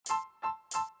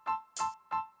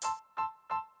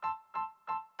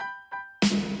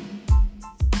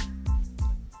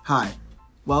Hi,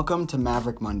 welcome to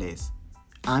Maverick Mondays.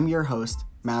 I'm your host,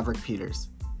 Maverick Peters.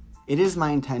 It is my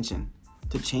intention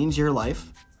to change your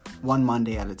life one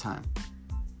Monday at a time.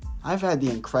 I've had the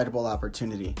incredible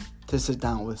opportunity to sit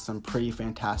down with some pretty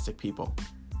fantastic people.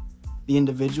 The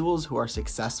individuals who are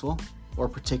successful or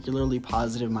particularly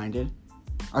positive-minded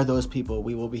are those people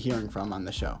we will be hearing from on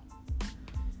the show.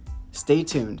 Stay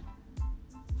tuned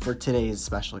for today's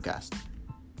special guest.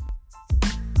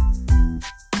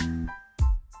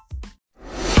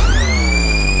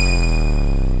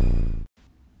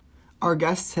 Our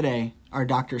guests today are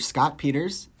Dr. Scott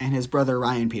Peters and his brother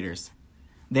Ryan Peters.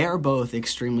 They are both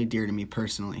extremely dear to me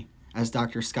personally, as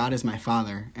Dr. Scott is my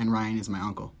father and Ryan is my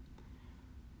uncle.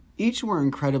 Each were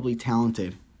incredibly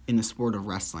talented in the sport of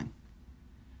wrestling.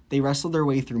 They wrestled their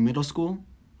way through middle school,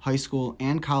 high school,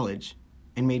 and college,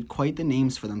 and made quite the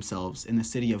names for themselves in the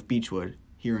city of Beechwood,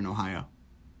 here in Ohio.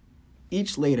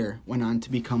 Each later went on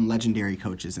to become legendary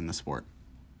coaches in the sport.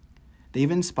 They've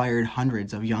inspired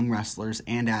hundreds of young wrestlers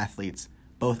and athletes,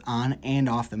 both on and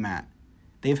off the mat.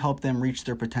 They've helped them reach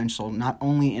their potential not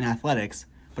only in athletics,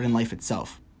 but in life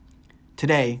itself.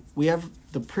 Today, we have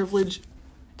the privilege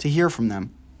to hear from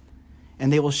them,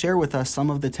 and they will share with us some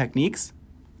of the techniques,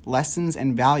 lessons,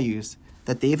 and values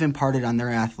that they've imparted on their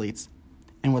athletes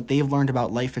and what they've learned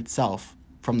about life itself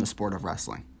from the sport of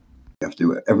wrestling. You have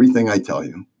to do everything I tell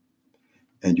you,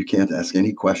 and you can't ask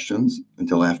any questions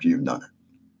until after you've done it.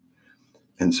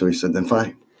 And so he said, then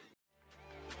fine.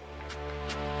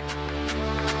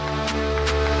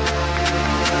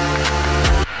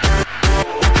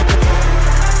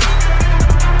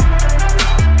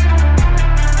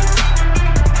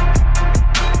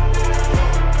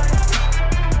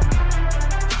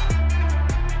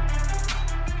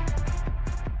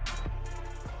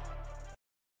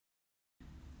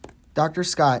 Dr.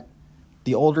 Scott,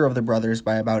 the older of the brothers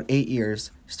by about 8 years,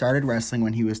 started wrestling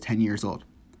when he was 10 years old.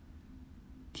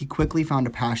 He quickly found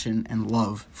a passion and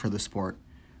love for the sport.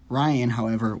 Ryan,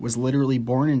 however, was literally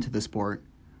born into the sport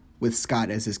with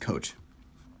Scott as his coach.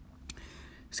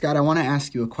 Scott, I want to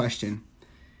ask you a question.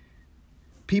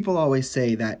 People always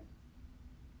say that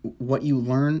what you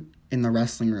learn in the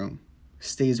wrestling room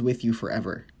stays with you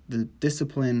forever. The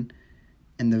discipline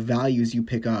and the values you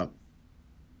pick up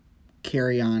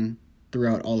carry on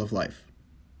throughout all of life.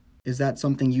 Is that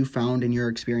something you found in your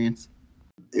experience?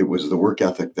 It was the work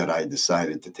ethic that I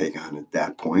decided to take on at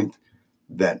that point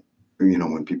that,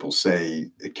 when people say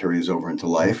it carries over into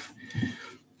life,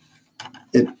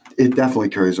 it definitely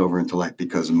carries over into life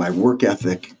because my work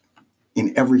ethic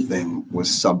in everything was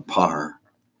subpar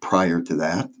prior to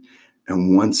that.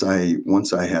 And once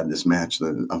I had this match,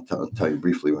 I'll tell you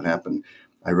briefly what happened.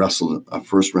 I wrestled a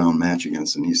first round match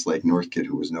against an East Lake North kid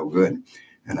who was no good.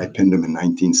 And I pinned him in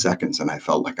 19 seconds and I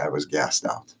felt like I was gassed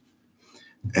out.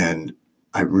 And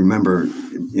I remember,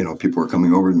 people were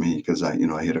coming over to me because I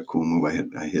hit a cool move.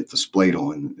 I hit the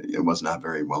spladle, and it was not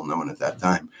very well known at that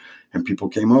time. And people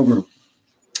came over,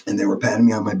 and they were patting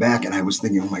me on my back, and I was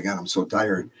thinking, oh my God, I'm so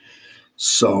tired.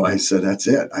 So I said, that's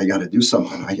it. I got to do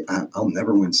something. I'll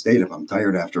never win state if I'm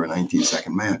tired after a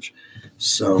 19-second match.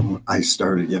 So I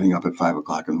started getting up at 5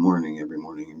 o'clock in the morning every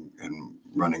morning and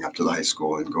running up to the high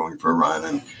school and going for a run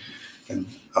and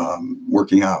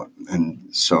working out, and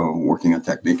so working on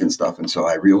technique and stuff. And so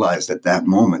I realized at that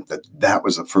moment that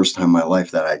was the first time in my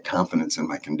life that I had confidence in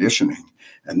my conditioning.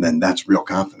 And then that's real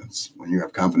confidence, when you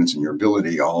have confidence in your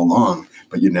ability all along,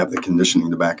 but you didn't have the conditioning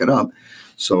to back it up.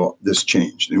 So this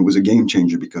changed. And it was a game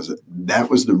changer because that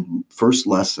was the first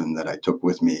lesson that I took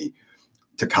with me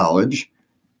to college,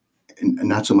 and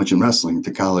not so much in wrestling,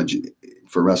 to college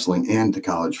for wrestling and to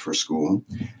college for school.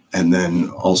 And then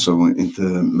also into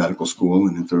medical school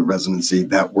and into residency,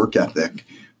 that work ethic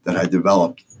that I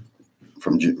developed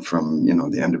from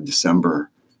the end of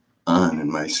December on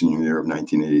in my senior year of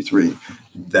 1983,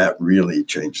 that really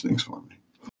changed things for me.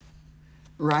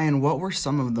 Ryan, what were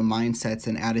some of the mindsets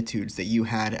and attitudes that you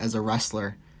had as a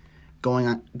wrestler going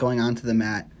onto the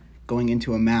mat, going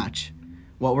into a match?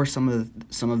 What were some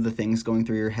of the things going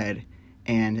through your head?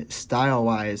 And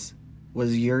style-wise,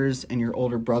 was yours and your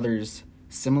older brother's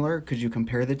similar? Could you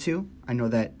compare the two? I know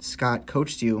that Scott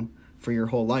coached you for your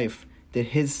whole life. Did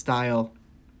his style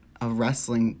of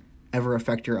wrestling ever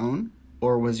affect your own,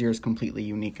 or was yours completely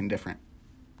unique and different?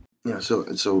 Yeah,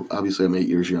 so obviously I'm 8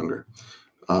 years younger.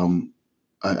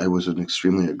 I was an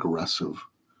extremely aggressive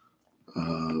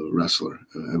wrestler.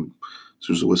 As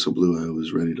soon as the whistle blew, I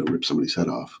was ready to rip somebody's head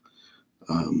off,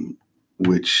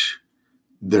 which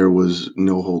there was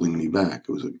no holding me back.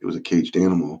 It was a caged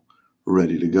animal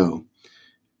ready to go.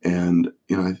 And,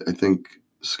 I think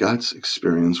Scott's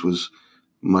experience was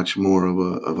much more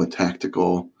of a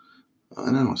tactical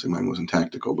and I don't want to say mine wasn't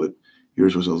tactical, but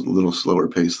yours was a little slower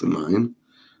pace than mine.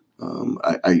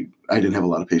 I didn't have a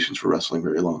lot of patience for wrestling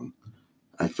very long.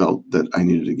 I felt that I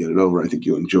needed to get it over. I think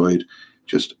you enjoyed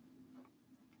just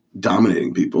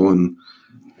dominating people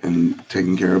and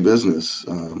taking care of business.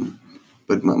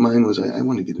 But mine was I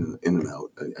wanted to get in and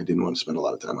out. I didn't want to spend a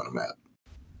lot of time on a mat.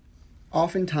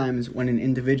 Oftentimes, when an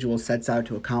individual sets out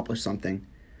to accomplish something,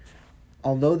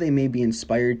 although they may be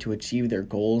inspired to achieve their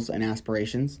goals and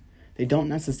aspirations, they don't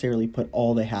necessarily put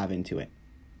all they have into it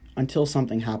until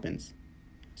something happens.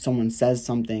 Someone says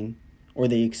something, or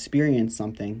they experience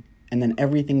something, and then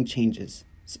everything changes.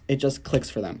 It just clicks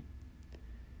for them.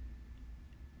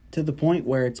 To the point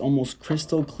where it's almost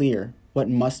crystal clear what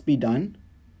must be done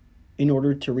in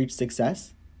order to reach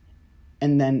success,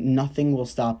 and then nothing will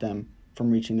stop them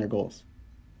from reaching their goals.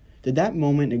 Did that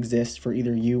moment exist for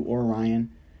either you or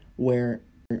Ryan, where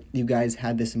you guys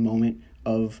had this moment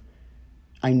of,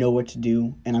 I know what to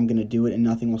do and I'm going to do it and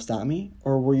nothing will stop me?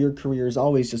 Or were your careers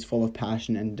always just full of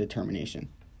passion and determination?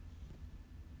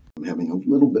 I'm having a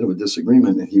little bit of a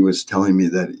disagreement, and he was telling me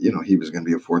that, he was going to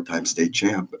be a 4-time state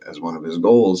champ as one of his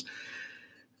goals.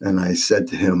 And I said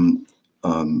to him,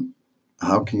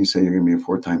 how can you say you're going to be a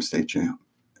 4-time state champ?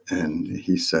 And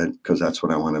he said, because that's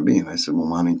what I want to be. And I said, well,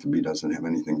 wanting to be doesn't have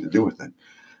anything to do with it.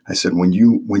 I said, when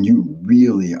you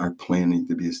really are planning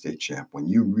to be a state champ, when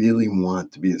you really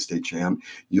want to be a state champ,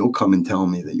 you'll come and tell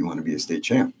me that you want to be a state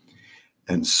champ.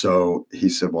 And so he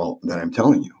said, well, then I'm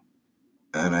telling you.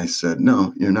 And I said,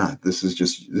 no, you're not. This is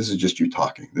just you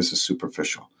talking. This is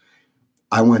superficial.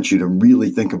 I want you to really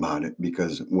think about it,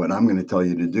 because what I'm going to tell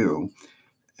you to do.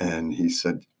 And he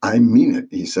said, I mean it.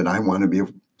 He said, I want to be a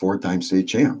 4-time state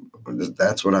champ.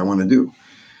 That's what I want to do.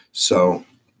 So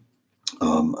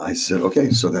I said,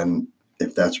 okay, so then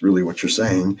if that's really what you're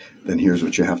saying, then here's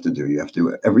what you have to do. You have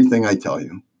to do everything I tell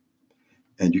you,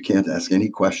 and you can't ask any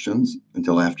questions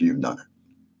until after you've done it.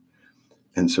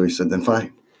 And so he said, then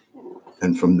fine.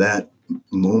 And from that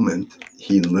moment,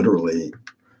 he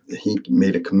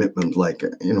made a commitment like,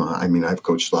 I've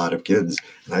coached a lot of kids,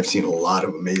 and I've seen a lot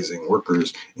of amazing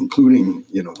workers, including,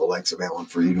 the likes of Alan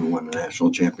Freed, who won the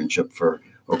national championship for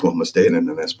Oklahoma State and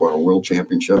an Esparto World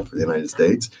Championship for the United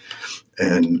States.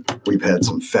 And we've had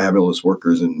some fabulous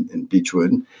workers in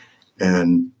Beechwood.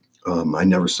 And I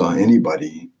never saw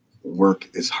anybody work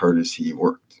as hard as he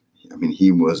worked. I mean,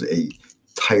 he was a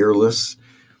tireless,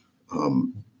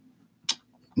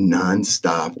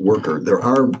 nonstop worker. There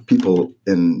are people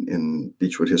in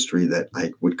Beechwood history that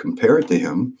I would compare it to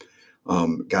him,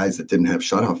 guys that didn't have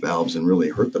shutoff valves and really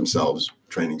hurt themselves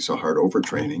training so hard,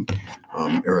 overtraining.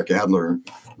 Eric Adler,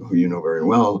 who you know very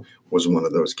well, was one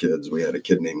of those kids. We had a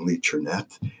kid named Lee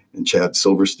Chernett and Chad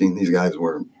Silverstein. These guys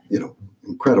were,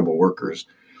 incredible workers.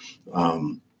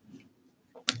 Can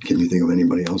you think of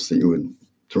anybody else that you would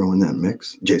throw in that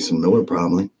mix? Jason Miller,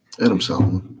 probably. Adam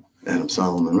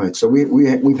Solomon, right. So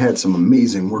we've had some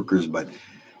amazing workers, but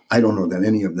I don't know that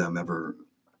any of them ever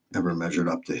measured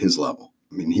up to his level.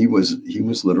 I mean, he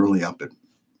was literally up at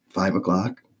 5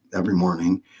 o'clock every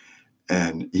morning,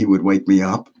 and he would wake me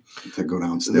up to go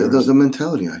downstairs. The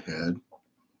mentality I had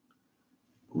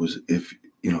was, if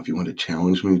you want to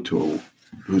challenge me to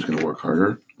who's going to work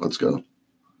harder, let's go.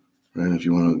 Right? If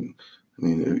you want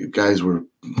to, if guys were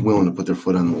willing to put their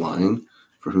foot on the line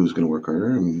for who's going to work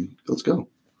harder, let's go.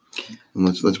 And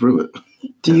let's prove it.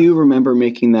 Do you remember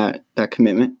making that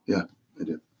commitment? Yeah, I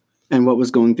did. And what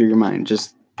was going through your mind?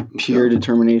 Just pure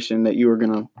determination that you were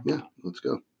going to... Yeah, let's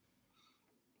go.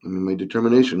 My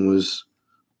determination was,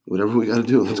 whatever we got to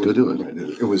do, let's go do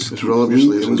it. It was roll up your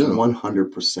sleeves and go.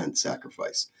 100%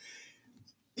 sacrifice.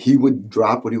 He would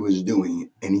drop what he was doing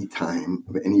any time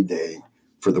of any day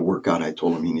for the workout I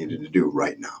told him he needed to do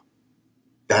right now.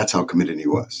 That's how committed he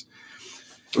was.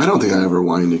 I don't think I ever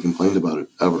whined and complained about it,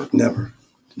 ever. Never.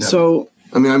 So,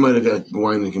 I might have got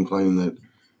whined and complained that,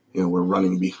 we're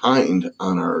running behind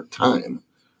on our time,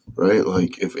 right?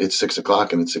 Like, if it's 6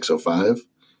 o'clock and it's 6:05,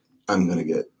 I'm going to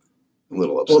get a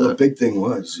little upset. Well, the big thing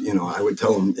was, I would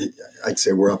tell him, I'd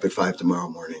say, we're up at 5 tomorrow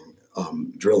morning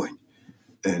drilling.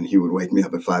 And he would wake me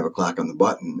up at 5 o'clock on the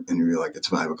button, and he'd be like, it's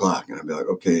 5 o'clock. And I'd be like,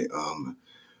 okay,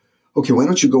 why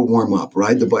don't you go warm up,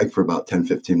 ride the bike for about 10,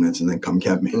 15 minutes, and then come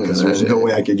get me, because there's no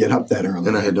way I could get up that early.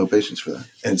 And I had no patience for that.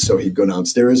 And so he'd go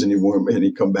downstairs, and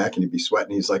he'd come back, and he'd be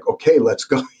sweating. He's like, okay, let's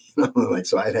go.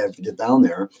 So I'd have to get down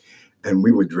there, and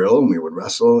we would drill, and we would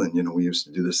wrestle. And, we used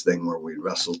to do this thing where we'd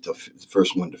wrestle to the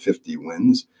first one to 50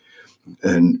 wins.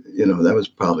 And, that was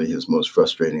probably his most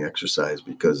frustrating exercise,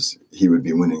 because he would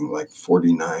be winning like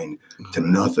 49 to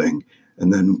nothing.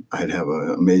 And then I'd have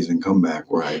an amazing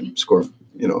comeback where I'd score,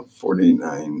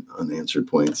 49 unanswered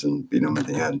points and beat him at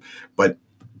the end. But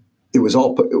it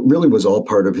really was all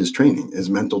part of his training. His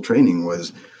mental training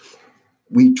was,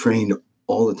 we trained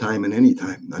all the time and any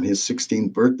time. On his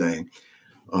 16th birthday,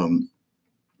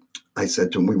 I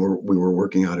said to him, we were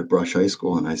working out at Brush High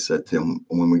School, and I said to him,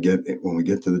 when we get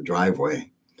to the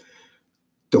driveway,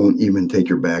 don't even take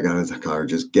your bag out of the car.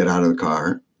 Just get out of the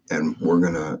car, and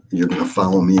you're gonna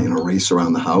follow me in a race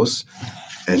around the house.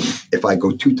 And if I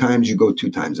go 2 times, you go 2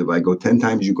 times. If I go 10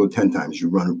 times, you go 10 times. You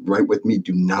run right with me.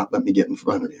 Do not let me get in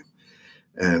front of you.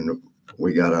 And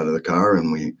we got out of the car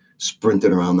and we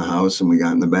sprinted around the house, and we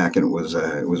got in the back, and it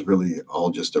was really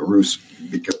all just a ruse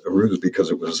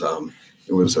because it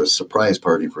was a surprise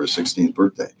party for his 16th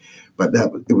birthday. But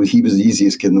he was the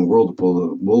easiest kid in the world to pull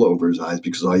the wool over his eyes,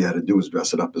 because all you had to do was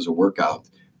dress it up as a workout,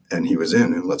 and he was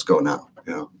in, and let's go now,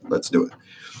 let's do it.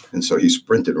 And so he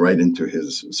sprinted right into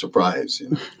his surprise,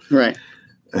 Right.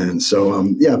 And so,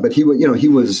 but he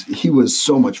was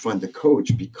so much fun to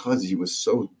coach because he was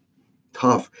so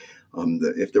tough.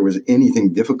 If there was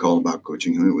anything difficult about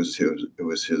coaching him, it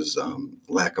was his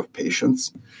lack of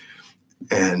patience.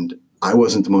 And I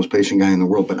wasn't the most patient guy in the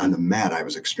world, but on the mat, I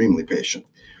was extremely patient.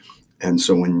 And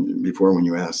so when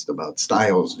you asked about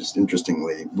styles, just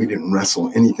interestingly, we didn't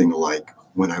wrestle anything alike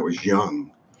when I was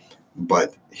young,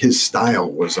 but his style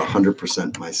was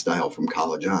 100% my style from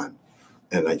college on.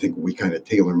 And I think we kind of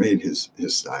tailor-made his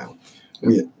style.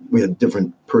 We had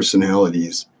different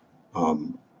personalities.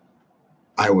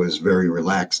 I was very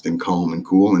relaxed and calm and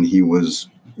cool, and he was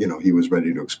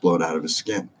ready to explode out of his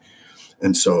skin.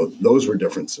 And so those were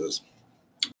differences.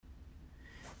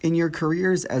 In your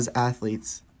careers as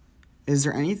athletes, is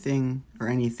there anything or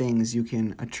any things you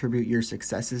can attribute your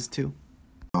successes to?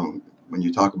 When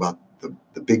you talk about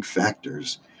the big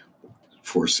factors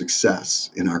for success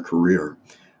in our career,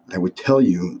 I would tell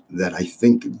you that I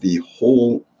think the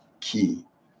whole key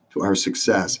to our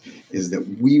success is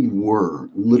that we were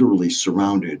literally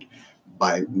surrounded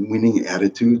by winning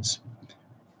attitudes,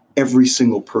 every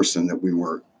single person that we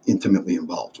were intimately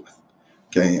involved with.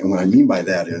 Okay. And what I mean by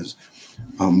that is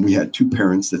we had 2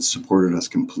 parents that supported us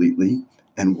completely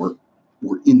and were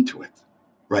into it,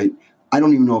 right? I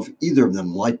don't even know if either of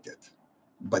them liked it,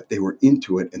 but they were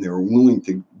into it, and they were willing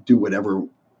to do whatever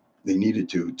they needed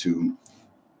to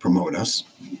promote us.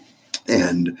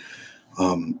 And,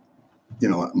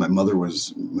 our mother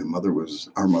was,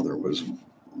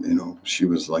 she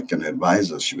was like going to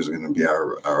advise us. She was going to be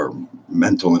our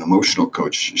mental and emotional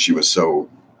coach. She was so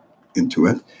into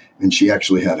it. And she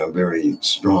actually had a very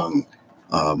strong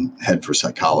head for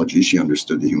psychology. She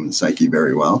understood the human psyche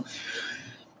very well.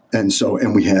 And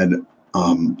we had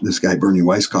this guy, Bernie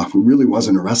Weisskopf, who really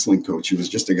wasn't a wrestling coach. He was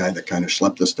just a guy that kind of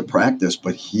schlepped us to practice,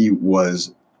 but he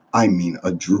was,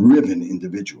 a driven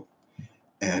individual.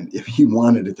 And if he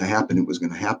wanted it to happen, it was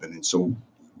going to happen. And so,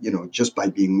 just by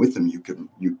being with him, you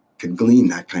could glean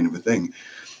that kind of a thing.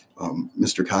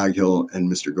 Mr. Coghill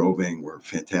and Mr. Govang were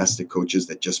fantastic coaches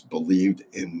that just believed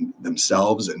in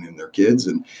themselves and in their kids.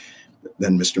 And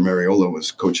then Mr. Mariola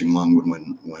was coaching Longwood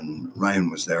when Ryan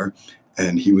was there,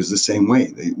 and he was the same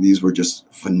way. These were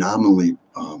just phenomenally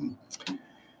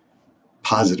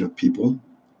positive people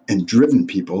and driven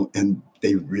people, and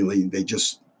they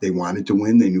wanted to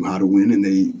win. They knew how to win, and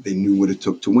they knew what it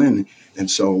took to win. And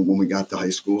so when we got to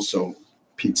high school,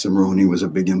 Pete Cimarroni was a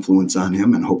big influence on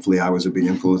him, and hopefully I was a big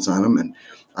influence on him. And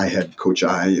I had Coach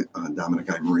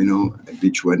Dominic I. Marino at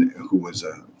Beechwood, who was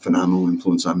a phenomenal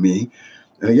influence on me.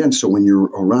 And again, so when you're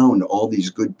around all these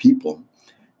good people,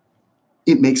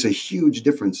 it makes a huge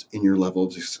difference in your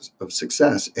level of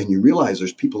success. And you realize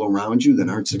there's people around you that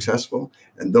aren't successful,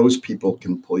 and those people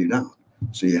can pull you down.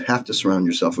 So you have to surround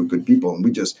yourself with good people. And we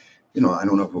just, I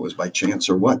don't know if it was by chance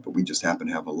or what, but we just happen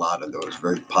to have a lot of those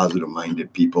very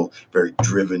positive-minded people, very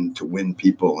driven to win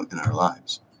people in our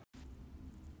lives.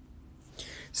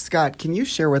 Scott, can you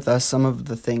share with us some of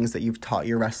the things that you've taught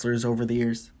your wrestlers over the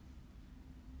years?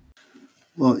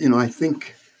 Well, I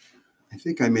think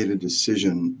I made a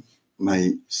decision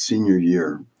my senior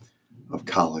year of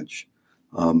college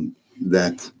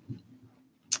that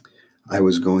I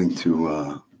was going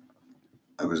to,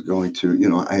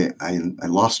 I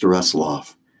lost a wrestle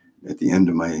off at the end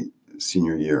of my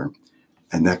senior year,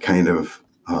 and that kind of,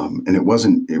 and it was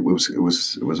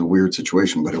a weird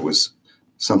situation, but it was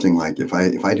something like if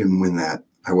I didn't win that,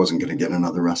 I wasn't going to get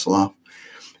another wrestle off.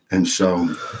 And so,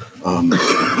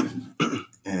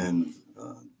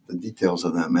 the details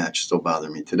of that match still bother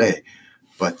me today,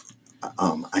 but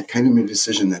I kind of made a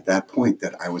decision at that point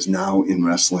that I was now in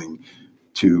wrestling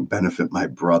to benefit my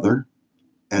brother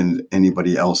and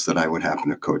anybody else that I would happen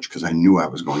to coach, because I knew I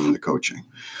was going into coaching.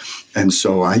 And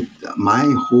so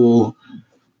my whole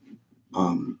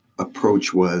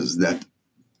approach was that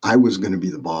I was going to be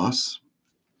the boss,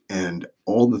 and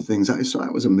all the things I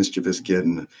was a mischievous kid,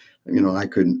 and I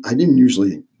didn't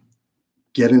usually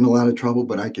get in a lot of trouble,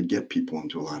 but I could get people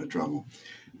into a lot of trouble.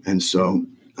 And so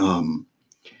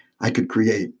I could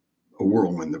create a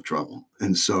whirlwind of trouble.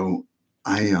 And so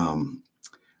I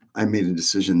made a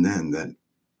decision then that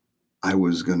I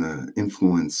was going to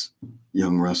influence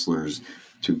young wrestlers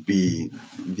to be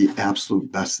the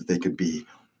absolute best that they could be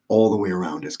all the way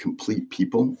around as complete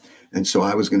people. And so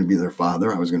I was going to be their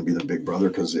father. I was going to be their big brother,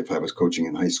 because if I was coaching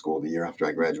in high school the year after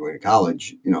I graduated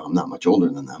college, I'm not much older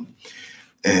than them.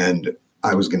 And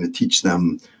I was going to teach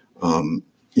them,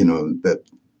 that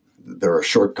there are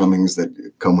shortcomings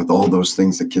that come with all those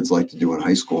things that kids like to do in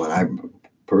high school. And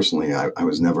I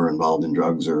was never involved in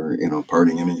drugs or,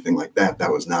 partying, anything like that.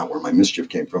 That was not where my mischief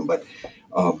came from. But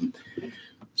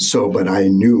but I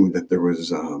knew that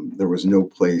there was no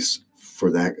place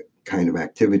for that kind of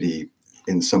activity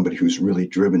in somebody who's really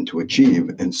driven to achieve.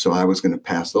 And so I was going to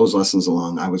pass those lessons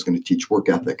along. I was going to teach work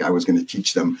ethic. I was going to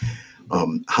teach them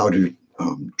how to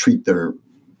treat their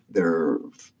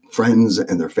friends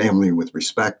and their family with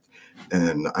respect.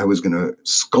 And I was going to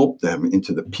sculpt them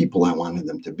into the people I wanted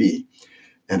them to be.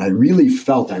 And I really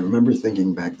I remember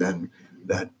thinking back then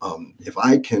that if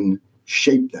I can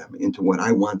shape them into what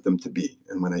I want them to be,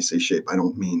 and when I say shape, I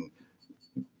don't mean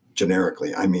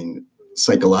generically, I mean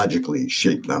psychologically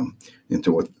shape them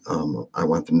into what I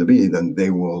want them to be, then they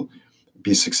will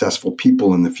be successful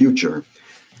people in the future.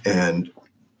 And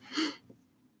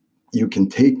you can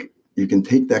take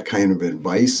that kind of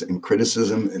advice and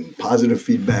criticism and positive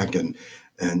feedback and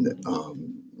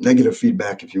negative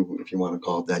feedback, if you want to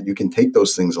call it that. You can take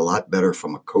those things a lot better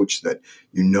from a coach that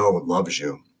loves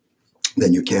you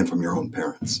than you can from your own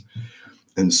parents.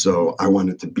 And so I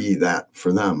wanted to be that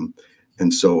for them.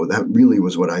 And so that really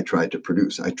was what I tried to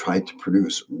produce. I tried to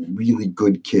produce really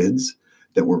good kids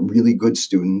that were really good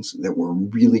students, that were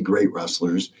really great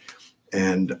wrestlers,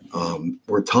 and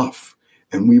were tough.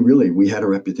 And we had a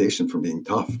reputation for being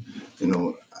tough.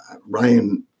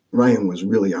 Ryan was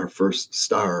really our first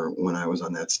star when I was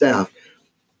on that staff,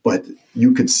 but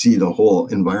you could see the whole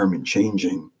environment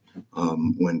changing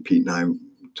when Pete and I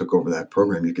took over that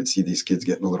program. You could see these kids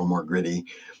getting a little more gritty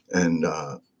and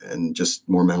just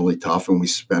more mentally tough. And we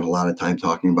spent a lot of time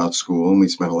talking about school, and we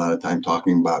spent a lot of time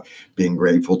talking about being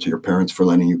grateful to your parents for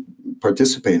letting you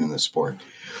participate in this sport.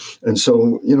 And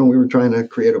so, we were trying to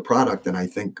create a product. And I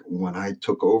think when I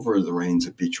took over the reins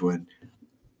at Beechwood,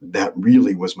 that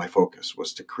really was my focus,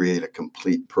 was to create a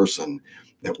complete person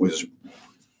that was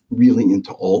really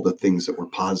into all the things that were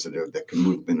positive, that could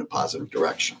move in a positive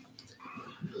direction.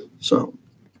 So,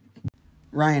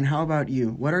 Ryan, how about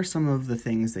you? What are some of the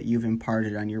things that you've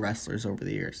imparted on your wrestlers over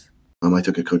the years? I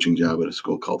took a coaching job at a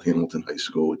school called Hamilton High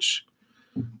School, which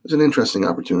was an interesting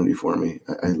opportunity for me.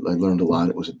 I learned a lot.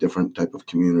 It was a different type of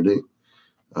community,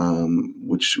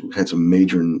 which had some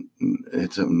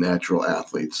natural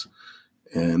athletes,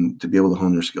 and to be able to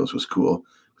hone their skills was cool.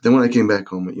 But then when I came back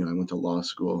home, I went to law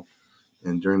school,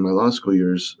 and during my law school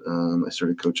years, I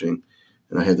started coaching,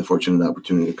 and I had the fortunate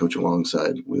opportunity to coach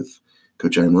alongside with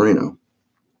Coach Ian Marino.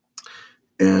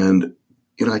 And,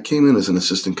 I came in as an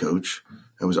assistant coach.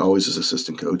 I was always as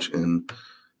assistant coach. And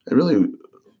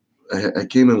I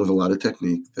came in with a lot of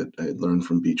technique that I had learned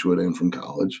from Beechwood and from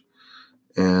college.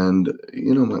 And,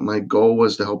 my goal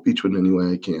was to help Beechwood in any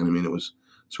way I can. It was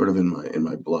sort of in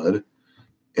my blood.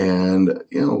 And,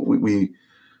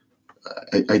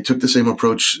 I took the same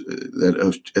approach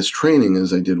as training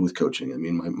as I did with coaching.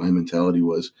 My mentality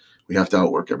was, we have to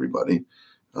outwork everybody.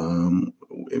 And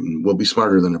we'll be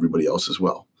smarter than everybody else as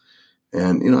well.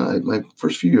 And, my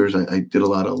first few years, I did a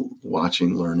lot of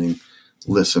watching, learning,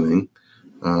 listening.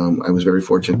 I was very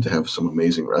fortunate to have some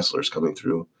amazing wrestlers coming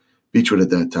through Beechwood at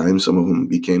that time. Some of them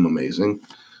became amazing,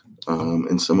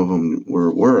 and some of them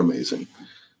were amazing.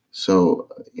 So,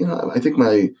 I think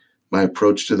my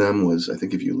approach to them was, I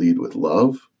think if you lead with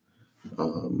love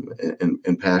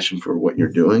and passion for what you're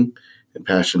doing and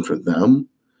passion for them,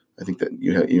 I think that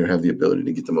you have the ability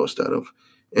to get the most out of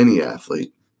any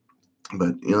athlete.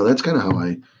 But, that's kind of how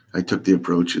I took the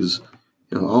approach is,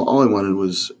 all I wanted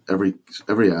was every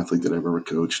athlete that I've ever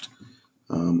coached,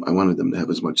 I wanted them to have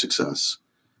as much success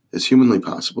as humanly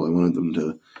possible. I wanted them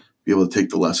to be able to take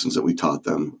the lessons that we taught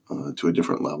them to a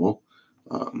different level,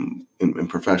 and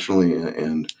professionally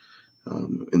and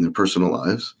in their personal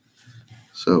lives.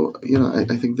 So, I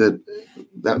think that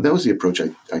was the approach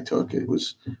I took. It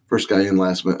was first guy in,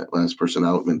 last person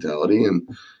out mentality. And,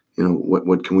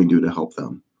 what can we do to help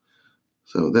them?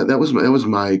 So that was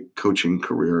my coaching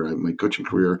career. My coaching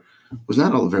career was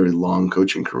not a very long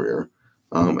coaching career.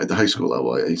 At the high school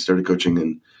level, I started coaching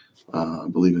in, I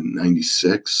believe in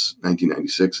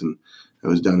 1996, and I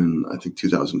was done in, I think,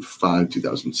 2005,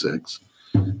 2006.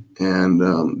 And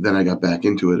then I got back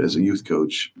into it as a youth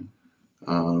coach,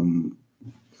 a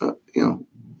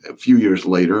few years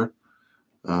later.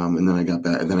 And then I got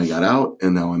back, and then I got out,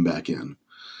 and now I'm back in.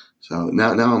 So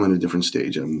now I'm in a different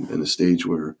stage. I'm in a stage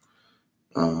where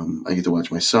I get to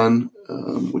watch my son,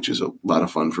 which is a lot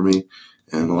of fun for me,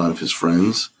 and a lot of his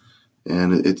friends.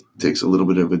 And it takes a little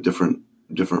bit of a different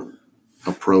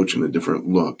approach and a different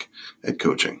look at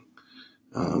coaching.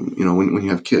 When you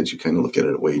have kids, you kind of look at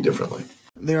it way differently.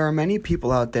 There are many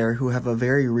people out there who have a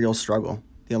very real struggle.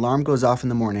 The alarm goes off in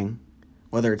the morning,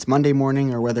 whether it's Monday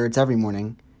morning or whether it's every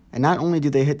morning, and not only do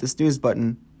they hit the snooze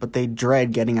button, but they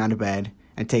dread getting out of bed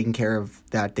and taking care of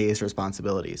that day's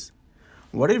responsibilities.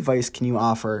 What advice can you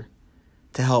offer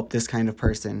to help this kind of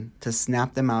person to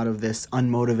snap them out of this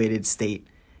unmotivated state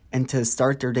and to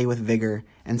start their day with vigor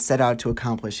and set out to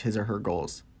accomplish his or her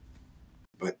goals?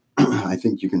 But I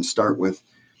think you can start with,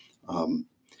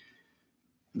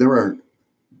 there are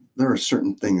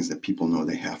certain things that people know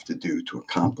they have to do to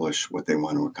accomplish what they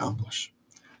want to accomplish.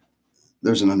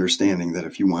 There's an understanding that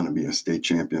if you want to be a state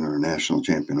champion or a national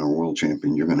champion or a world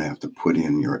champion, you're going to have to put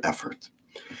in your effort.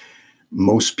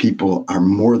 Most people are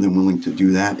more than willing to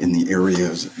do that in the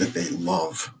areas that they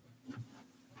love,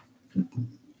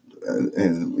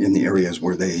 and in the areas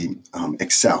where they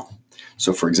excel.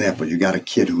 So, for example, you got a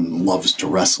kid who loves to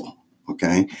wrestle,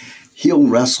 okay? He'll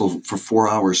wrestle for 4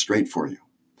 hours straight for you,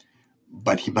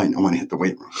 but he might not want to hit the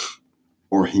weight room,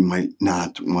 or he might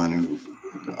not want to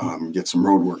get some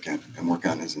road work in and work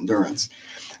on his endurance.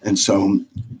 And so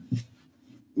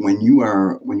when you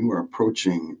are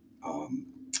approaching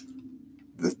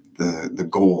the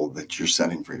goal that you're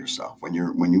setting for yourself, when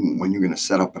you're going to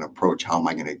set up an approach, how am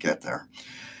I going to get there?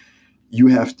 You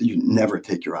never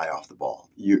take your eye off the ball.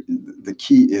 The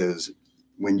key is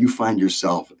when you find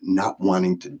yourself not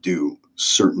wanting to do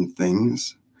certain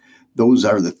things, those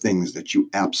are the things that you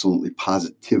absolutely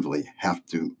positively have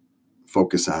to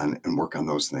focus on and work on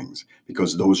those things,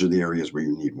 because those are the areas where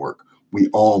you need work. We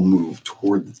all move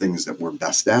toward the things that we're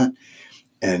best at,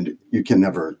 and you can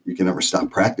never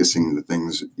stop practicing the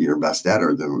things you're best at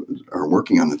or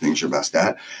working on the things you're best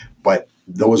at, but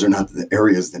those are not the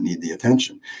areas that need the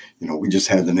attention. We just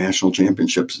had the national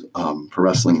championships for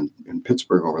wrestling in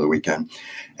Pittsburgh over the weekend,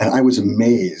 and I was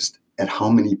amazed at how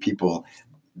many people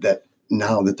that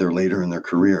now that they're later in their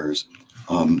careers,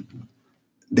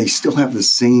 they still have the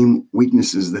same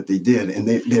weaknesses that they did, and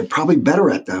they're probably better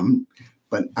at them,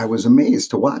 but I was amazed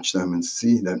to watch them and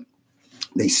see that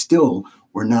they still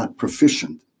were not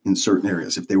proficient in certain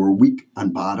areas. If they were weak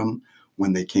on bottom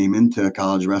when they came into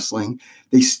college wrestling,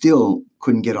 they still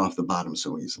couldn't get off the bottom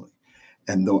so easily.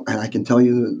 And I can tell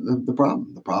you the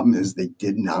problem. The problem is they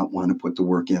did not want to put the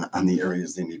work in on the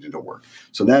areas they needed to work.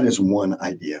 So that is one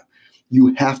idea.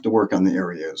 You have to work on the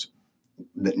areas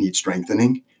that need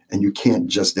strengthening, and you can't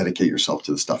just dedicate yourself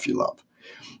to the stuff you love.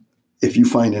 If you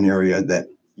find an area that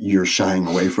you're shying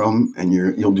away from and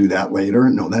you'll do that later,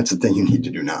 no, that's the thing you need to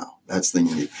do now. That's the thing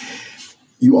you need.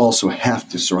 You also have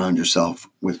to surround yourself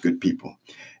with good people.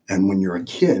 And when you're a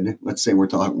kid, let's say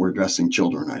we're addressing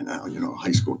children right now,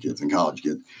 high school kids and college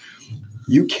kids,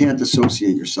 you can't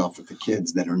associate yourself with the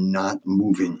kids that are not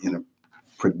moving in a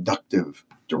productive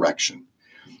direction.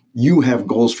 You have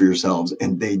goals for yourselves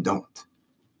and they don't.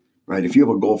 Right? If you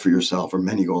have a goal for yourself or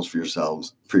many goals for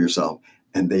yourself,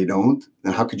 and they don't,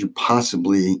 then how could you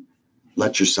possibly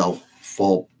let yourself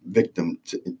fall victim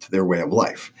to their way of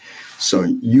life? So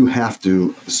you have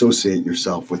to associate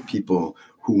yourself with people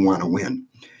who want to win.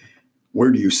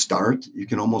 Where do you start? You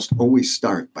can almost always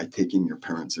start by taking your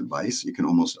parents' advice. You can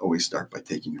almost always start by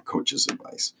taking your coach's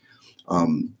advice.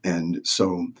 And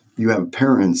so you have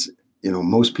parents,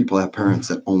 most people have parents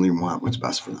that only want what's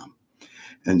best for them.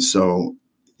 And so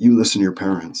you listen to your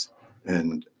parents,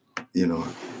 and,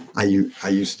 I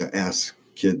used to ask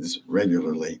kids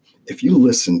regularly, if you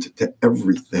listened to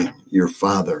everything your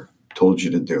father told you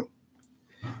to do,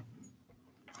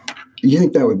 you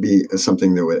think that would be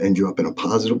something that would end you up in a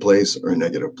positive place or a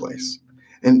negative place?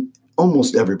 And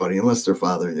almost everybody, unless their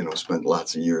father, spent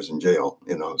lots of years in jail,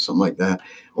 something like that,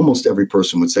 almost every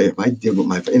person would say, if I did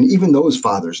what and even those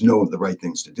fathers know the right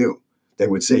things to do. They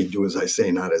would say, do as I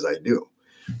say, not as I do.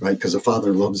 Right? Because a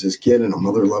father loves his kid and a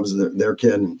mother loves their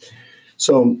kid. And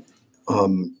so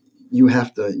you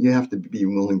have to be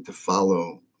willing to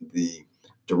follow the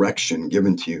direction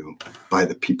given to you by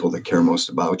the people that care most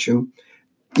about you,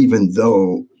 even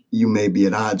though you may be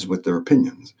at odds with their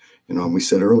opinions. And we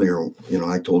said earlier,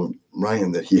 I told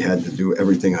Ryan that he had to do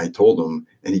everything I told him,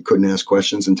 and he couldn't ask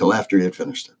questions until after he had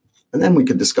finished it. And then we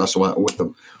could discuss what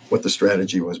the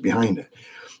strategy was behind it.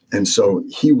 And so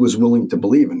he was willing to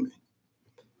believe in me.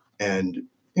 And,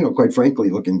 quite frankly,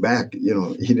 looking back, he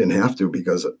didn't have to,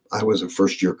 because I was a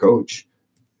first-year coach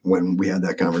when we had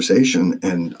that conversation,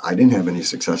 and I didn't have any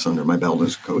success under my belt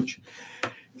as a coach.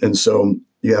 And so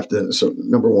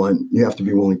number one, you have to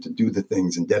be willing to do the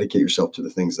things and dedicate yourself to the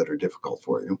things that are difficult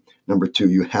for you. Number two,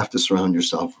 you have to surround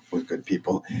yourself with good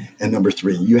people. And number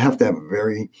three, you have to have a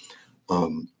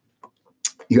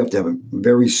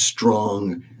very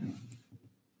strong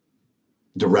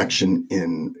direction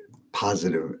in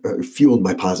positive, fueled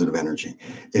by positive energy.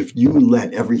 If you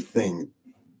let everything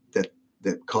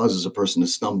that causes a person to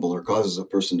stumble or causes a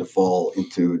person to fall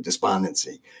into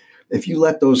despondency, if you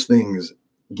let those things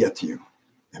get to you,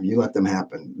 and you let them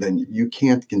happen, then you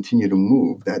can't continue to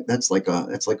move. That's like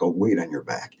a weight on your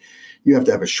back. You have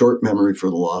to have a short memory for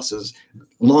the losses,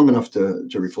 long enough to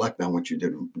reflect on what you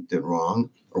did wrong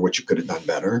or what you could have done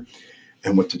better,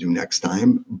 and what to do next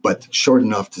time. But short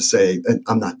enough to say,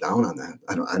 I'm not down on that.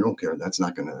 I don't care. That's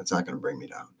not gonna bring me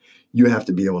down. You have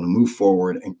to be able to move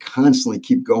forward and constantly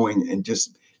keep going, and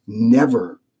just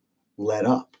never let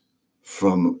up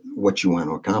from what you want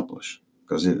to accomplish.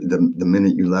 Because the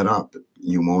minute you let up,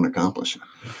 you won't accomplish it.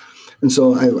 And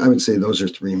so I would say those are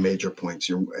three major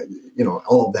points.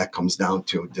 All of that comes down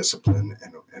to discipline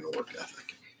and a work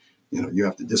ethic. You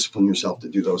have to discipline yourself to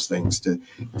do those things. To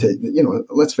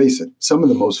let's face it, some of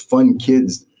the most fun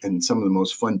kids and some of the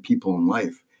most fun people in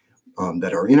life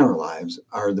that are in our lives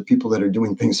are the people that are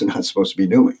doing things they're not supposed to be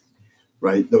doing.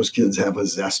 Right? Those kids have a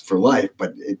zest for life,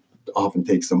 but it often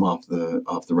takes them off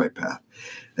the right path.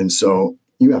 And so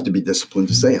you have to be disciplined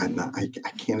to say, I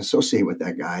can't associate with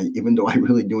that guy, even though I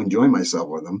really do enjoy myself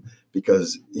with him,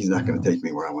 because he's not going to take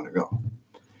me where I want to go.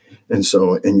 And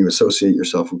you associate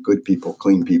yourself with good people,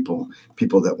 clean people,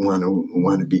 people that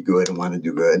want to be good and want to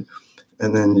do good.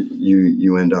 And then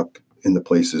you end up in the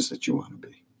places that you want to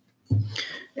be.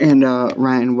 And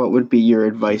Ryan, what would be your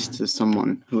advice to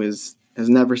someone who has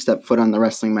never stepped foot on the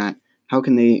wrestling mat? How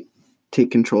can they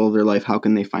take control of their life? How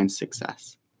can they find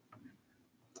success?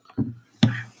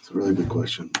 It's a really good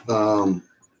question. I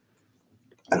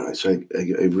don't know. So I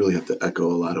really have to echo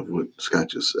a lot of what Scott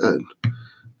just said.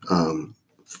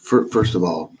 First of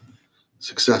all,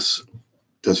 success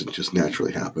doesn't just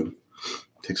naturally happen.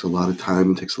 It takes a lot of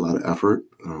time. It takes a lot of effort.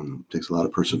 It takes a lot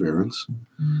of perseverance.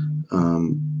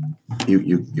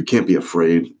 You can't be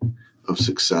afraid of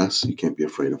success. You can't be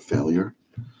afraid of failure.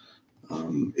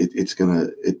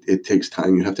 It takes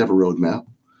time. You have to have a roadmap.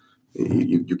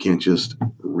 You can't just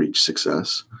reach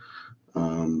success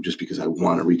just because I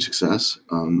want to reach success.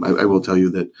 I will tell you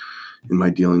that in my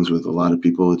dealings with a lot of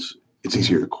people, it's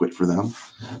easier to quit for them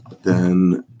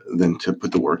than to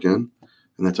put the work in,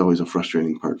 and that's always a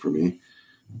frustrating part for me.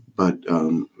 But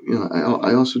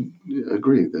I also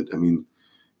agree that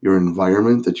your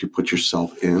environment that you put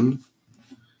yourself in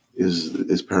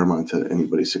is paramount to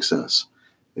anybody's success.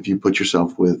 If you put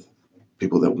yourself with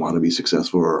people that want to be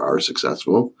successful or are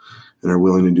successful and are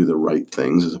willing to do the right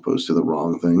things as opposed to the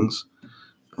wrong things,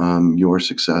 your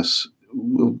success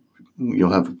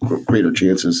you'll have greater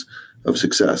chances of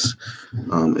success.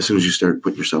 As soon as you start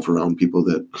putting yourself around people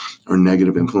that are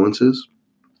negative influences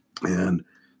and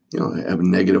have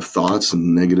negative thoughts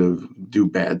and do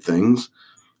bad things,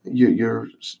 you're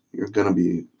going to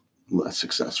be less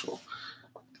successful.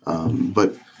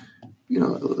 But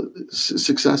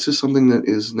success is something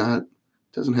that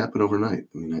doesn't happen overnight.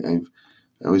 I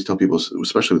always tell people,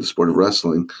 especially with the sport of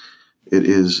wrestling, it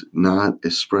is not a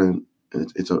sprint.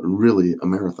 It's really a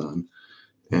marathon.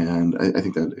 And I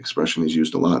think that expression is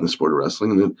used a lot in the sport of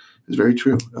wrestling, and it is very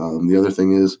true. The other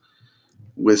thing is,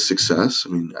 with success,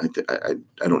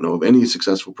 I don't know of any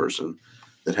successful person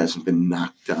that hasn't been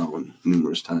knocked down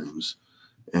numerous times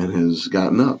and has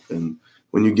gotten up. And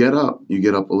when you get up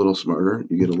a little smarter,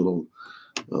 you get a little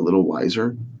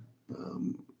wiser,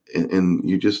 and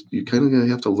you kind of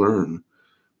have to learn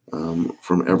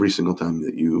from every single time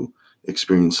that you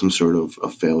experience some sort of a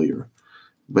failure.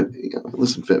 But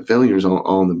listen, failure is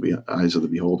all in the eyes of the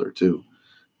beholder too.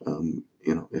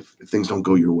 If things don't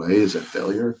go your way, is that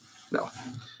failure? No,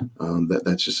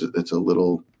 that's a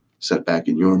little setback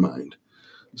in your mind.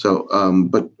 So,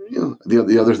 but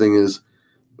the other thing is,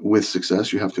 with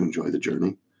success, you have to enjoy the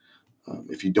journey.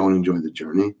 If you don't enjoy the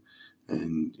journey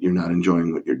and you're not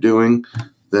enjoying what you're doing,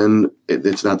 then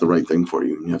it's not the right thing for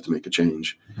you, and you have to make a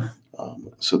change.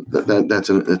 So that's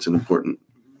an important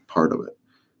part of it.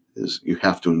 Is you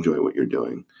have to enjoy what you're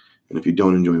doing. And if you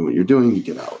don't enjoy what you're doing, you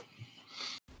get out.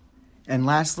 And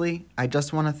lastly, I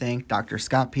just want to thank Dr.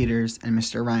 Scott Peters and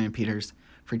Mr. Ryan Peters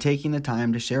for taking the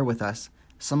time to share with us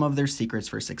some of their secrets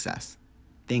for success.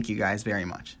 Thank you guys very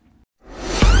much.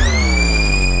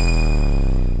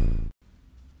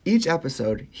 Each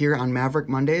episode here on Maverick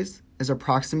Mondays is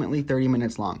approximately 30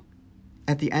 minutes long.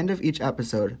 At the end of each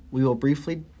episode, we will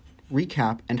briefly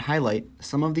recap and highlight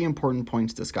some of the important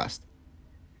points discussed.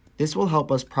 This will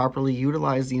help us properly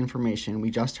utilize the information we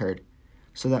just heard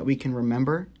so that we can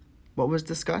remember what was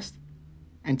discussed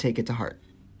and take it to heart.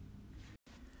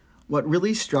 What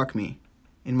really struck me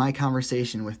in my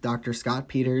conversation with Dr. Scott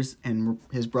Peters and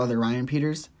his brother Ryan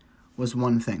Peters was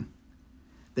one thing: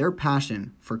 their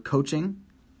passion for coaching,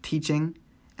 teaching,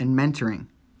 and mentoring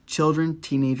children,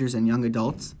 teenagers, and young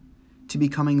adults to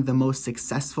becoming the most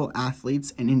successful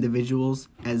athletes and individuals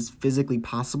as physically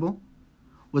possible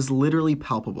was literally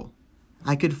palpable.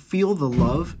 I could feel the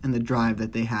love and the drive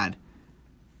that they had.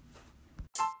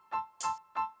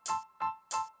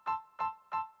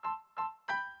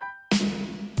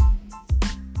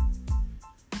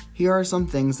 Here are some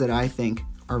things that I think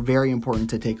are very important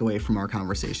to take away from our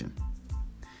conversation.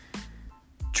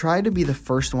 Try to be the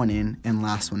first one in and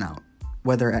last one out,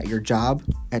 whether at your job,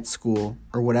 at school,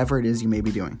 or whatever it is you may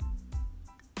be doing.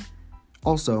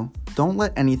 Also, don't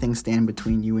let anything stand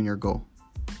between you and your goal.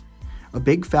 A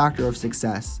big factor of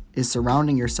success is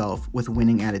surrounding yourself with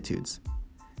winning attitudes.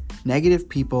 Negative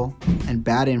people and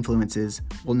bad influences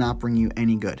will not bring you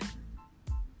any good.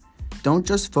 Don't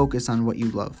just focus on what you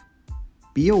love.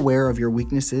 Be aware of your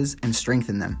weaknesses and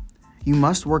strengthen them. You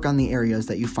must work on the areas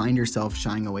that you find yourself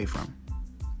shying away from.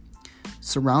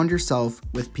 Surround yourself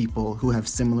with people who have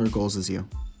similar goals as you.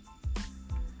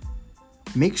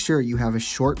 Make sure you have a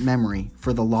short memory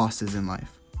for the losses in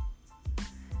life.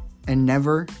 And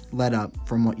never let up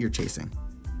from what you're chasing.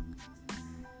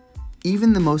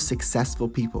 Even the most successful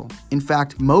people, in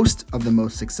fact, most of the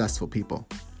most successful people,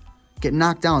 get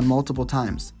knocked down multiple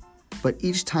times. But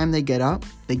each time they get up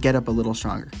a little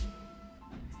stronger.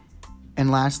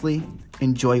 And lastly,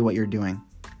 enjoy what you're doing.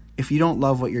 If you don't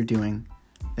love what you're doing,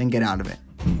 then get out of it.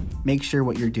 Make sure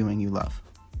what you're doing you love.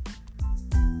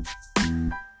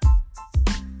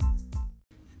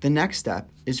 The next step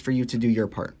is for you to do your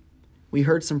part. We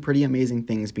heard some pretty amazing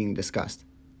things being discussed.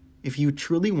 If you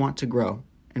truly want to grow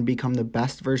and become the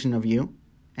best version of you,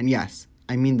 and yes,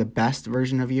 I mean the best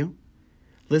version of you,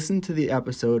 listen to the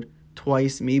episode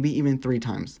twice, maybe even 3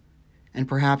 times, and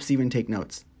perhaps even take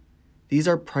notes. These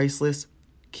are priceless,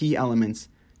 key elements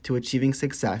to achieving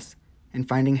success and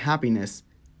finding happiness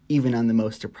even on the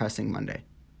most depressing Monday.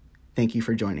 Thank you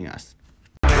for joining us.